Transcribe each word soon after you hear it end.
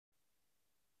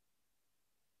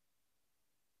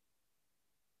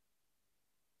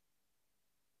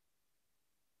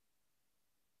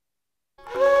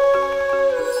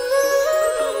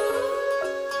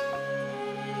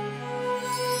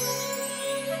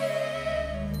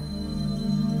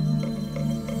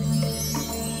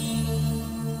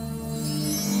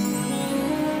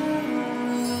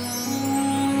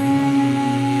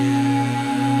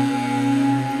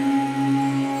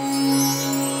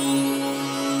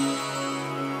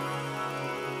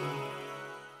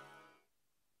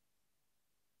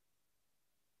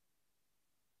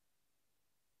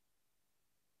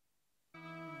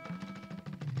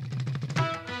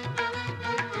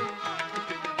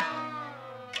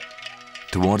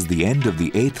Towards the end of the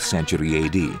 8th century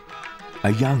AD,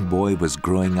 a young boy was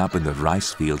growing up in the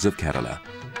rice fields of Kerala.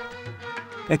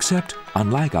 Except,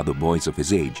 unlike other boys of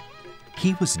his age,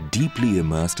 he was deeply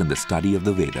immersed in the study of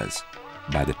the Vedas.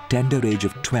 By the tender age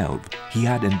of 12, he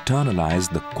had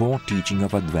internalized the core teaching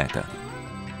of Advaita,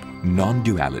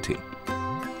 non-duality,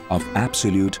 of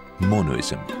absolute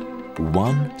monoism,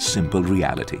 one simple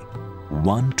reality,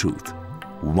 one truth,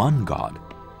 one God,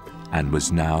 and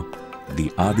was now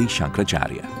the Adi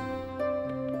Shankaracharya.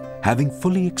 Having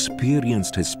fully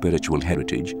experienced his spiritual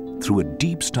heritage through a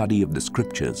deep study of the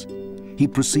scriptures, he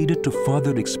proceeded to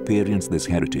further experience this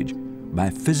heritage by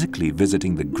physically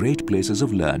visiting the great places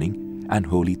of learning and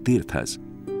holy tirthas,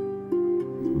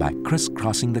 by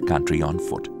crisscrossing the country on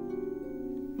foot.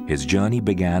 His journey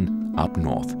began up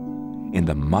north, in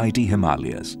the mighty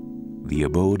Himalayas, the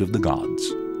abode of the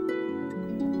gods.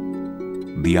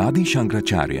 The Adi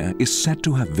Shankaracharya is said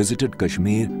to have visited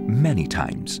Kashmir many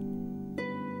times.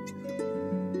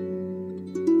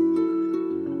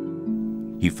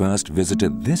 He first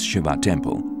visited this Shiva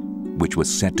temple, which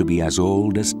was said to be as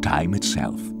old as time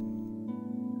itself.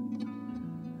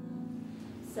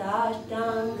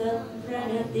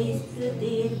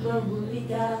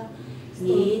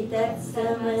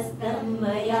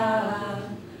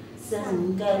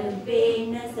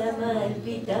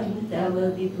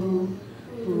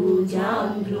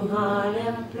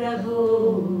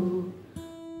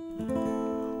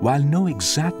 While no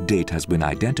exact date has been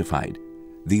identified,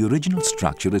 the original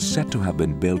structure is said to have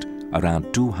been built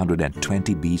around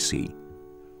 220 BC,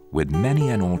 with many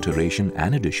an alteration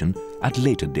and addition at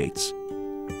later dates.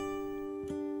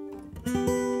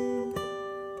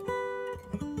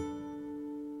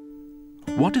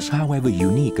 What is, however,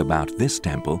 unique about this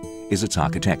temple is its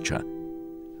architecture.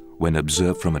 When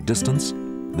observed from a distance,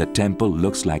 the temple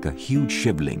looks like a huge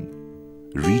shivling,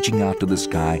 reaching out to the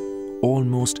sky,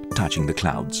 almost touching the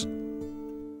clouds.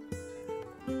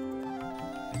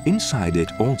 Inside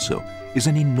it also is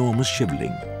an enormous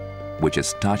shivling, which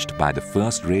is touched by the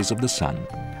first rays of the sun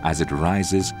as it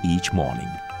rises each morning.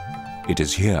 It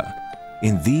is here,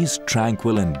 in these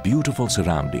tranquil and beautiful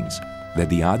surroundings, that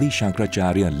the Adi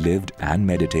Shankaracharya lived and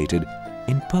meditated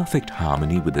in perfect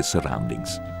harmony with his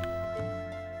surroundings.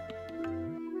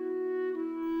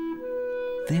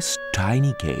 This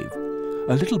tiny cave,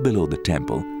 a little below the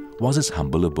temple, was his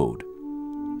humble abode.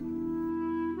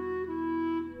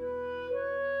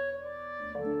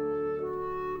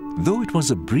 Though it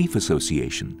was a brief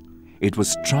association, it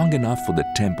was strong enough for the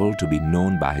temple to be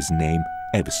known by his name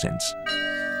ever since.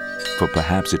 For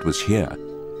perhaps it was here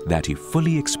that he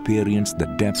fully experienced the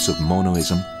depths of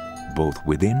monoism, both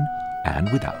within and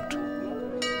without.